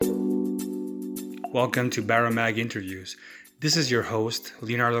Welcome to Baramag Interviews. This is your host,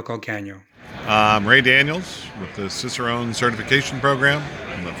 Leonardo Calcano. I'm Ray Daniels with the Cicerone Certification Program.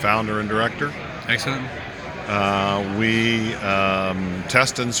 I'm the founder and director. Excellent. We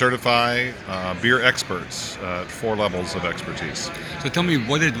test and certify beer experts at 4 levels of expertise. So tell me,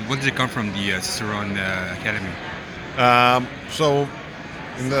 what did it come from the Cicerone Academy? So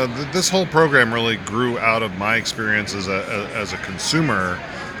this whole program really grew out of my experience as a consumer,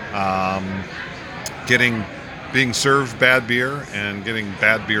 being served bad beer and getting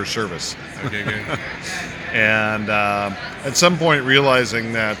bad beer service. Okay, good. And at some point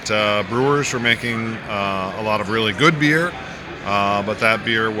realizing that brewers were making a lot of really good beer, but that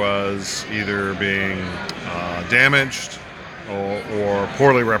beer was either being damaged or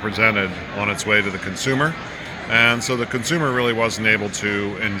poorly represented on its way to the consumer. And so the consumer really wasn't able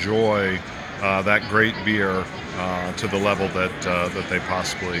to enjoy that great beer to the level that they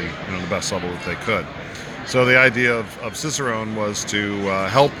possibly, the best level that they could. So the idea of Cicerone was to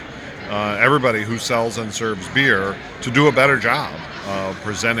help everybody who sells and serves beer to do a better job of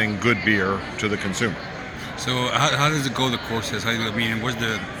presenting good beer to the consumer. So how does it go, the courses? What's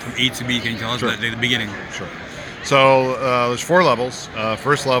from A to B? Can you tell us Sure. at the beginning? Sure. So there's 4 levels.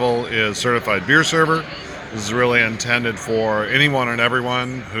 First level is Certified Beer Server. This is really intended for anyone and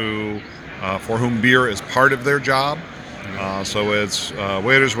everyone for whom beer is part of their job. So it's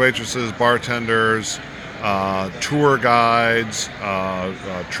waiters, waitresses, bartenders, tour guides,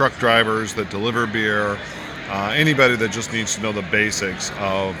 truck drivers that deliver beer, anybody that just needs to know the basics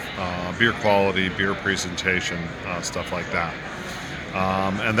of beer quality, beer presentation, stuff like that.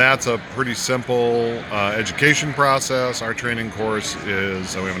 And that's a pretty simple education process. Our training course we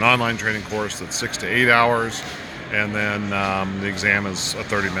have an online training course that's 6 to 8 hours, and then the exam is a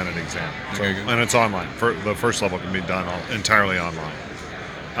 30-minute exam. And it's online. The first level can be done entirely online.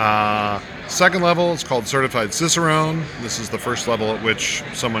 Second level is called Certified Cicerone. This is the first level at which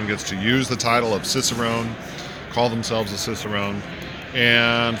someone gets to use the title of Cicerone, call themselves a Cicerone.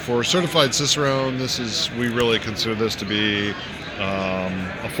 And for Certified Cicerone, we really consider this to be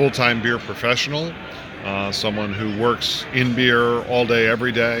a full-time beer professional, someone who works in beer all day,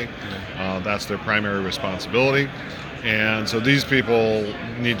 every day. That's their primary responsibility. And so these people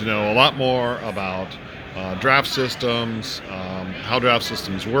need to know a lot more about draft systems, how draft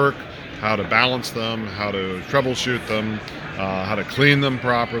systems work, how to balance them, how to troubleshoot them, how to clean them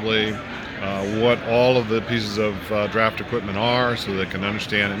properly, what all of the pieces of draft equipment are so they can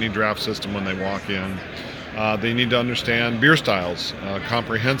understand any draft system when they walk in. They need to understand beer styles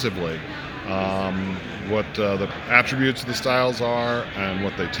comprehensively, what the attributes of the styles are and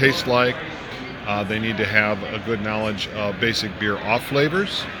what they taste like. They need to have a good knowledge of basic beer off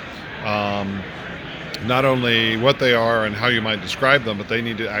flavors. Not only what they are and how you might describe them, but they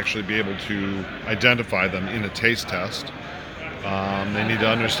need to actually be able to identify them in a taste test. They need to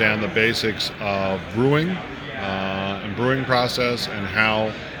understand the basics of brewing and brewing process and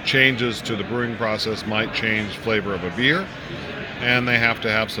how changes to the brewing process might change flavor of a beer. And they have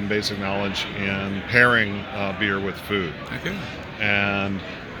to have some basic knowledge in pairing beer with food. Okay. And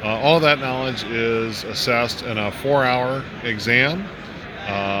all of that knowledge is assessed in a 4-hour exam.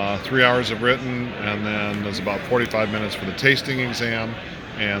 3 hours of written, and then there's about 45 minutes for the tasting exam,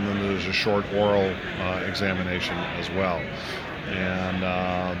 and then there's a short oral examination as well.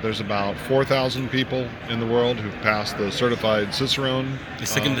 And there's about 4,000 people in the world who've passed the Certified Cicerone. The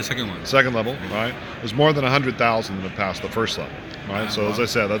second one. Second level, right? There's more than 100,000 that have passed the first level, right? So as I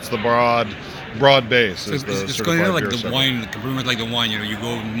said, that's the broad base. So is the it's going to like the server. wine, pretty much like the wine. You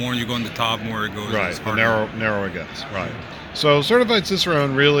go more, you go on the top, more it goes. Right, it's the harder. narrower it gets, right. So Certified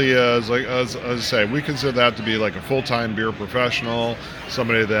Cicerone really is, like as I say, we consider that to be like a full-time beer professional,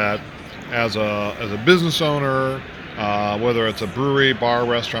 somebody that as a business owner, whether it's a brewery, bar,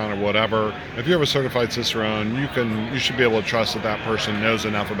 restaurant, or whatever, if you have a Certified Cicerone, you should be able to trust that person knows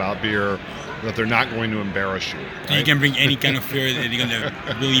enough about beer that they're not going to embarrass you. So you can bring any kind of beer that you're gonna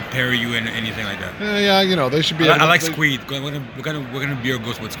really pair you in anything like that. Yeah, they should be. I like squid. What kind of beer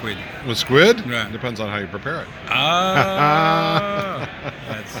goes with squid? With squid? Yeah. Depends on how you prepare it. I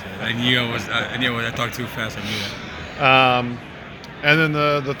knew I talked too fast. I knew that. And then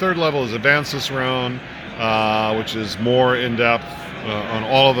the third level is Advanced Cicerone, which is more in depth on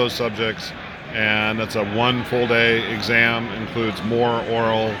all of those subjects. And that's a 1 full day exam, includes more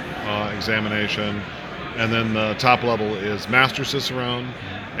oral examination. And then the top level is Master Cicerone,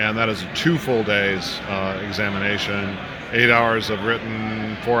 and that is 2 full days examination, 8 hours of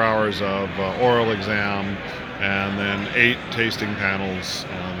written, 4 hours of oral exam, and then 8 tasting panels.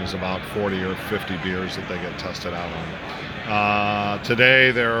 There's about 40 or 50 beers that they get tested out on.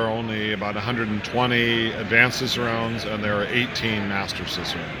 Today there are only about 120 advanced cicerones, and there are 18 master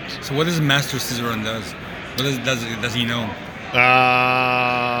cicerones. So what does a master cicerone does? What does he know?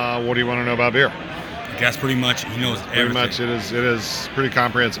 What do you want to know about beer? I guess pretty much he knows everything. Pretty much, it is pretty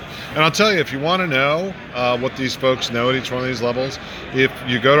comprehensive. And I'll tell you, if you want to know what these folks know at each one of these levels, if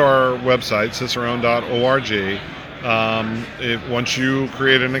you go to our website, cicerone.org, once you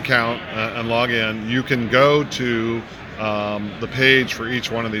create an account and log in, you can go to the page for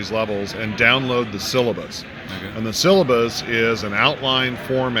each one of these levels and download the syllabus. Okay. And the syllabus is an outline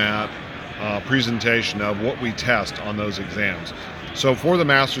format presentation of what we test on those exams. So for the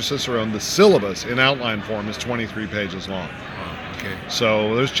Master Cicerone, the syllabus in outline form is 23 pages long. Oh, okay.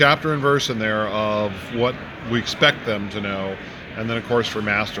 So there's chapter and verse in there of what we expect them to know. And then, of course, for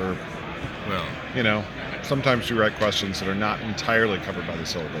Master, Well, sometimes we write questions that are not entirely covered by the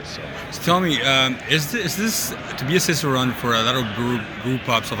syllabus. So tell me, is this to be a cicerone for a lot of group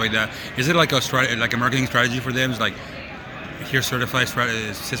up stuff like that? Is it like a marketing strategy for them? It's like, here, certified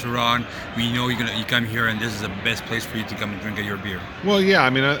cicerone. We know you come here, and this is the best place for you to come and drink your beer. Well, yeah, I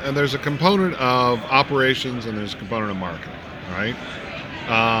mean, there's a component of operations and there's a component of marketing, right?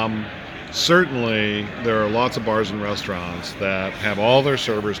 Certainly, there are lots of bars and restaurants that have all their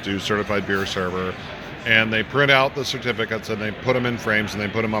servers do certified beer server, and they print out the certificates and they put them in frames and they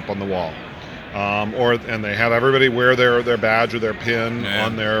put them up on the wall, and they have everybody wear their badge or their pin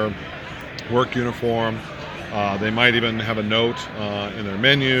on their work uniform. They might even have a note in their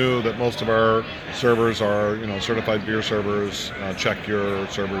menu that most of our servers are, certified beer servers. Check your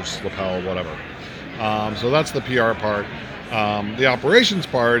server's lapel, whatever. So that's the PR part. The operations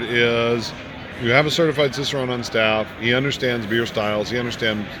part is you have a certified cicerone on staff. He understands beer styles. He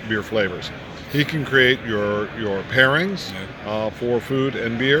understands beer flavors. He can create your pairings for food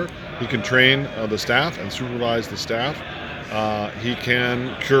and beer. He can train the staff and supervise the staff. He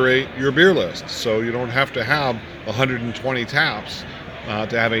can curate your beer list, so you don't have to have 120 taps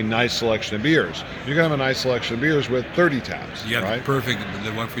to have a nice selection of beers. You can have a nice selection of beers with 30 taps. You have right?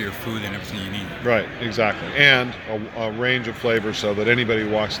 the one for your food and everything you need. Right, exactly. And a range of flavors so that anybody who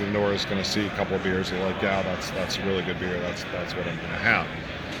walks in the door is going to see a couple of beers and like, yeah, that's a really good beer. That's what I'm going to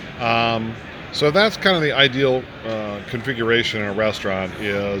have. So that's kind of the ideal configuration in a restaurant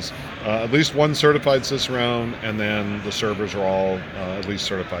is at least one certified cicerone, and then the servers are all at least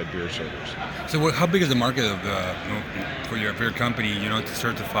certified beer servers. So how big is the market of for your company, to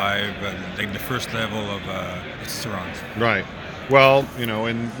certify like the first level of cicerones? Right. Well,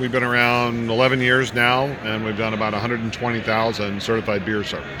 and we've been around 11 years now, and we've done about 120,000 certified beer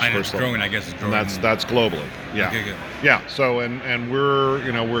servers. And it's growing, I guess it's growing. And that's globally. Yeah. Okay, good. Yeah. So and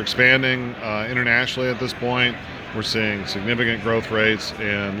we're expanding internationally at this point. We're seeing significant growth rates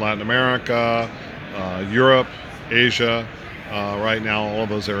in Latin America, Europe, Asia. Right now, all of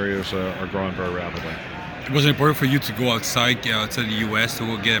those areas are growing very rapidly. Was it important for you to go outside the U.S.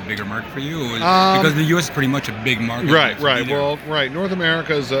 to get a bigger market for you? Because the U.S. is pretty much a big market. Right. Well, right. North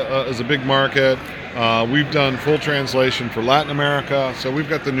America is a big market. We've done full translation for Latin America, so we've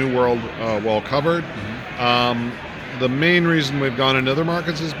got the New World well covered. Mm-hmm. The main reason we've gone into other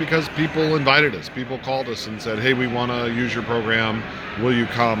markets is because people invited us. People called us and said, hey, we want to use your program. Will you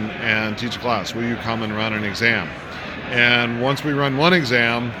come and teach a class? Will you come and run an exam? And once we run one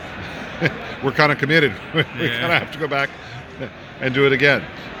exam, we're kind of committed. We kind of have to go back and do it again.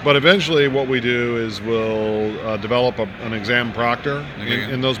 But eventually what we do is we'll develop an exam proctor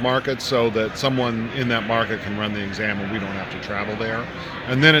in those markets so that someone in that market can run the exam and we don't have to travel there.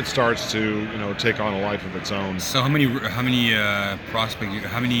 And then it starts to take on a life of its own. So how many prospects,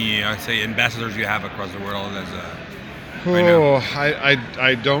 how many ambassadors you have across the world as right now?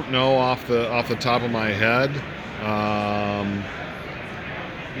 I don't know off the top of my head.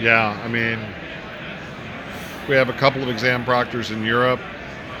 Yeah, I mean, we have a couple of exam proctors in Europe.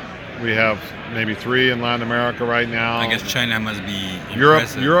 We have maybe 3 in Latin America right now. I guess China must be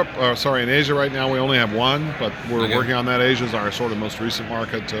impressive. In Asia right now we only have 1, but we're working on that. Asia is our sort of most recent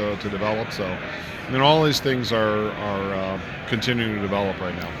market to develop. So, I mean, all these things are continuing to develop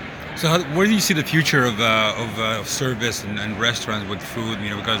right now. So where do you see the future of service and restaurants with food?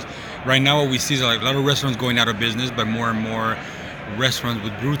 Because right now what we see is like a lot of restaurants going out of business, but more and more restaurants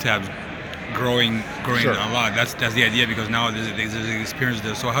with brew tabs growing Sure. a lot. That's the idea, because now there's an experience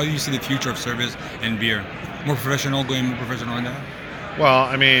there. So how do you see the future of service and beer? Going more professional in that? Well,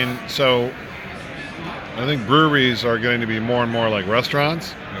 I mean, so I think breweries are going to be more and more like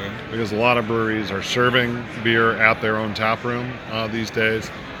restaurants because a lot of breweries are serving beer at their own tap room these days.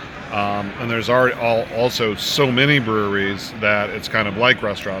 And there's already also so many breweries that it's kind of like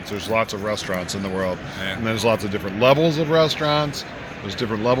restaurants. There's lots of restaurants in the world, and there's lots of different levels of restaurants. There's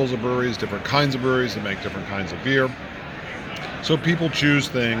different levels of breweries, different kinds of breweries that make different kinds of beer. So people choose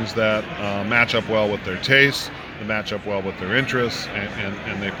things that match up well with their tastes, that match up well with their interests,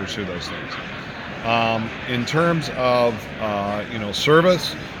 and they pursue those things. In terms of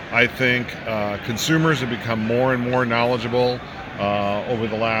service, I think consumers have become more and more knowledgeable over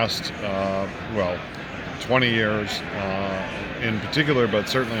the last 20 years in particular, but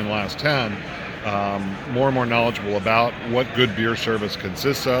certainly in the last 10, more and more knowledgeable about what good beer service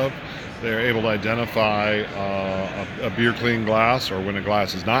consists of. They're able to identify a beer clean glass or when a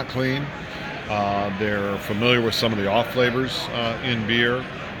glass is not clean. They're familiar with some of the off flavors in beer.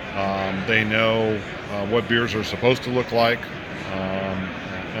 They know what beers are supposed to look like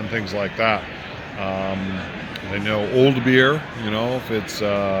and things like that. They know old beer, if it's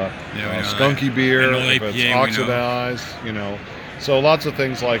skunky beer, if it's oxidized, So lots of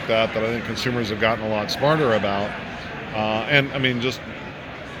things like that I think consumers have gotten a lot smarter about. And I mean, just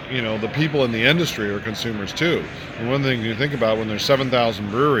the people in the industry are consumers too. And one thing you think about, when there's 7,000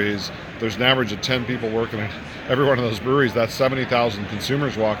 breweries, there's an average of 10 people working at every one of those breweries. That's 70,000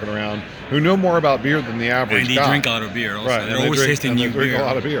 consumers walking around who know more about beer than the average guy. And they drink a lot of beer also. Right. They're always tasting new beer. They drink a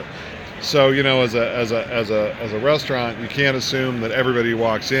lot of beer. So as a restaurant, you can't assume that everybody who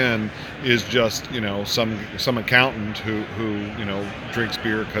walks in is just some accountant who drinks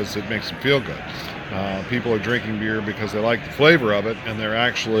beer because it makes them feel good. People are drinking beer because they like the flavor of it, and they're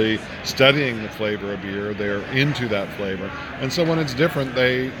actually studying the flavor of beer. They're into that flavor, and so when it's different,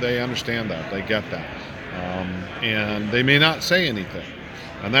 they understand that, they get that, and they may not say anything.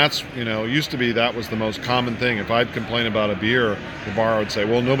 And that's, used to be that was the most common thing. If I'd complain about a beer, the bar would say,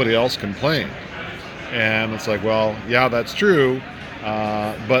 well, nobody else complained. And it's like, well, yeah, that's true.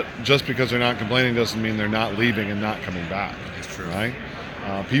 But just because they're not complaining doesn't mean they're not leaving and not coming back. That's true. Right?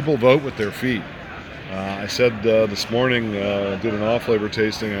 People vote with their feet. I said this morning, did an off-flavor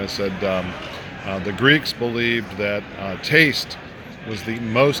tasting, I said the Greeks believed that taste was the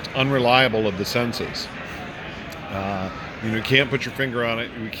most unreliable of the senses. You can't put your finger on it.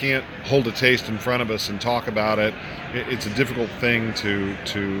 We can't hold a taste in front of us and talk about it. It's a difficult thing to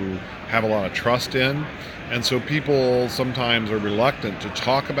have a lot of trust in. And so people sometimes are reluctant to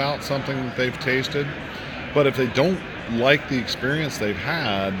talk about something that they've tasted. But if they don't like the experience they've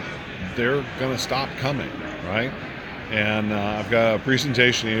had, they're going to stop coming, right? And I've got a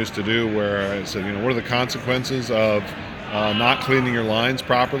presentation I used to do where I said, what are the consequences of not cleaning your lines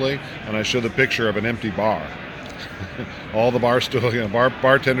properly? And I showed the picture of an empty bar. All the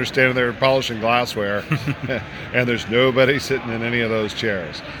bartenders standing there polishing glassware, and there's nobody sitting in any of those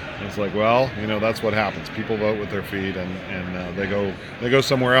chairs. And it's like, well, that's what happens. People vote with their feet, and they go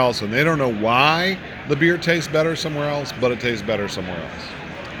somewhere else, and they don't know why the beer tastes better somewhere else, but it tastes better somewhere else.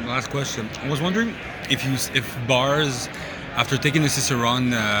 Last question. I was wondering if bars, after taking the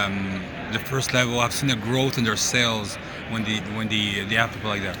Cicerone, the first level, have seen a growth in their sales when they have people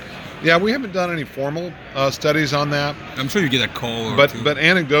like that. Yeah, we haven't done any formal studies on that. I'm sure you get a call. But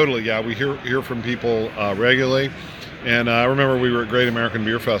anecdotally, yeah, we hear from people regularly. And I remember we were at Great American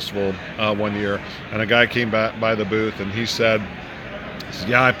Beer Festival one year, and a guy came by the booth, and he said,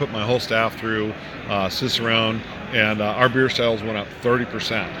 yeah, I put my whole staff through Cicerone, and our beer sales went up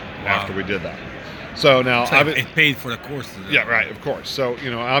 30% after we did that. So now it paid for the course. Yeah, right, of course. So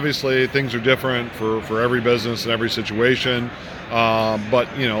obviously things are different for every business and every situation, but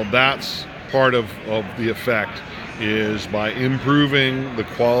that's part of the effect. Is by improving the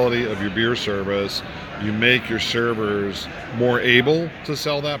quality of your beer service, you make your servers more able to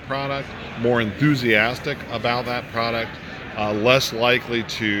sell that product, more enthusiastic about that product, less likely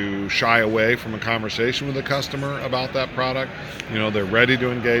to shy away from a conversation with a customer about that product. They're ready to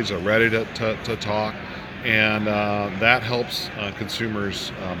engage, they're ready to talk, and that helps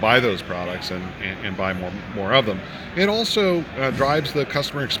consumers buy those products and buy more of them. It also drives the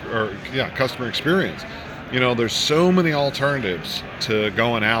customer experience. There's so many alternatives to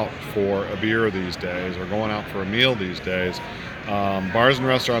going out for a beer these days or going out for a meal these days. Bars and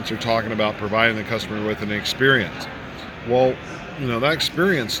restaurants are talking about providing the customer with an experience. Well, that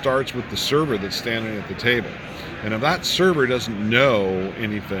experience starts with the server that's standing at the table. And if that server doesn't know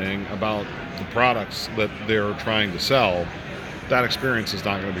anything about the products that they're trying to sell, that experience is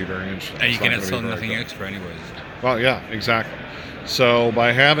not going to be very interesting. And you cannot sell nothing extra anyways. Well, yeah, exactly. So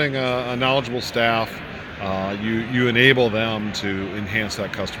by having a knowledgeable staff, you enable them to enhance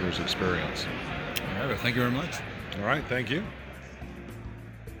that customer's experience. All right, well, thank you very much. All right, thank you.